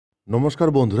নমস্কার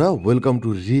বন্ধুরা, welcome to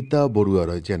Rita Barua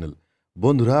Roy channel.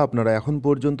 বন্ধুরা, আপনারা এখন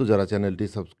পর্যন্ত যারা চ্যানেলটি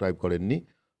সাবস্ক্রাইব করেননি,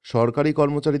 সরকারি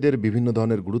কর্মচারীদের বিভিন্ন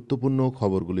ধরনের গুরুত্বপূর্ণ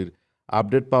খবরগুলির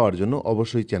আপডেট পাওয়ার জন্য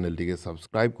অবশ্যই চ্যানেলটিকে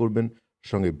সাবস্ক্রাইব করবেন,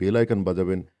 সঙ্গে বেল আইকন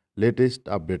বাজাবেন লেটেস্ট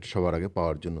আপডেট সবার আগে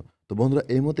পাওয়ার জন্য। তো বন্ধুরা,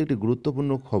 এই মধ্যে একটি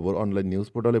গুরুত্বপূর্ণ খবর অনলাইন নিউজ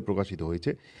পোর্টালে প্রকাশিত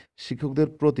হয়েছে। শিক্ষকদের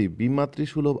প্রতি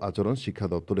বিমাতৃসুলভ আচরণ শিক্ষা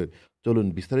দপ্তরের। চলুন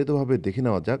বিস্তারিতভাবে দেখে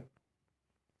নেওয়া যাক।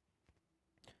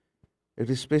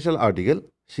 একটি স্পেশাল আর্টিকেল,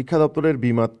 শিক্ষা দপ্তরের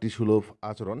বিমাতৃসুলভ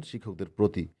আচরণ শিক্ষকদের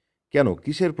প্রতি। কেন,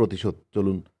 কিসের প্রতিশোধ?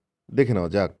 চলুন দেখে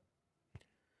নেওয়া যাক।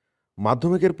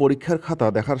 মাধ্যমিকের পরীক্ষার খাতা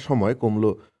দেখার সময় কমল,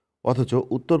 অথচ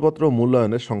উত্তরপত্র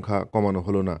মূল্যায়নের সংখ্যা কমানো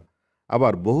হলো না।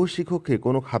 আবার বহু শিক্ষককে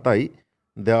কোনো খাতাই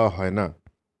দেওয়া হয় না,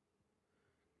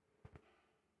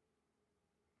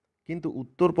 কিন্তু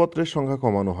উত্তরপত্রের সংখ্যা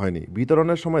কমানো হয়নি।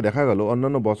 বিতরণের সময় দেখা গেল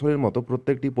অন্যান্য বছরের মতো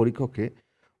প্রত্যেকটি পরীক্ষককে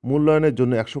মূল্যায়নের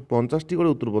জন্য 150টি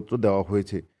করে উত্তরপত্র দেওয়া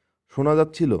হয়েছে। শোনা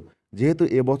যাচ্ছিল, যেহেতু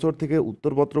এবছর থেকে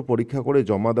উত্তরপত্র পরীক্ষা করে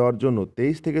জমা দেওয়ার জন্য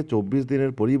 23 থেকে 24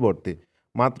 দিনের পরিবর্তে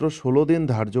মাত্র 16 দিন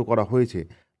ধার্য করা হয়েছে,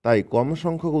 তাই কম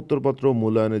সংখ্যক উত্তরপত্র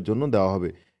মূল্যায়নের জন্য দেওয়া হবে।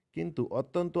 কিন্তু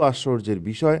অত্যন্ত আশ্চর্যের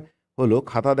বিষয় হলো,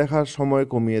 খাতা দেখার সময়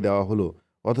কমিয়ে দেওয়া হলো,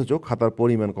 অথচ খাতার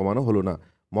পরিমাণ কমানো হলো না।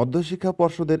 মধ্যশিক্ষা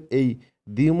পর্ষদের এই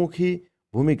দ্বিমুখী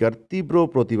ভূমিকার তীব্র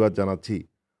প্রতিবাদ জানাচ্ছি।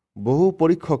 বহু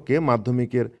পরীক্ষককে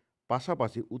মাধ্যমিকের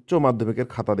পাশাপাশি উচ্চ মাধ্যমিকের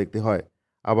খাতা দেখতে হয়,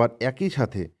 আবার একই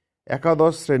সাথে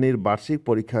একাদশ শ্রেণীর বার্ষিক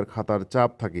পরীক্ষার খাতার চাপ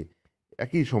থাকে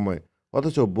একই সময়ে।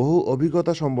 অথচ বহু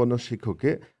অভিজ্ঞতা সম্পন্ন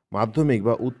শিক্ষককে মাধ্যমিক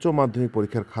বা উচ্চ মাধ্যমিক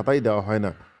পরীক্ষার খাতাই দেওয়া হয়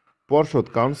না। পর্ষদ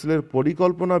কাউন্সিলের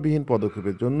পরিকল্পনাবিহীন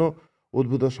পদক্ষেপের জন্য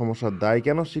উদ্ভূত সমস্যার দায়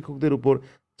কেন শিক্ষকদের উপর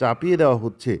চাপিয়ে দেওয়া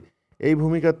হচ্ছে, এই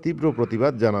ভূমিকার তীব্র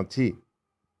প্রতিবাদ জানাচ্ছি।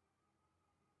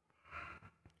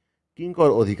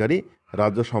 কিঙ্কর অধিকারী,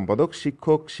 রাজ্য সম্পাদক,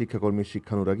 শিক্ষক শিক্ষাকর্মী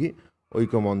শিক্ষানুরাগী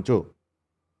ঐক্যমঞ্চ।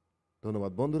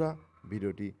 ধন্যবাদ বন্ধুরা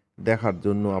ভিডিওটি দেখার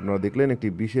জন্য। আপনারা দেখলেন একটি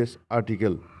বিশেষ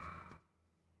আর্টিকেল।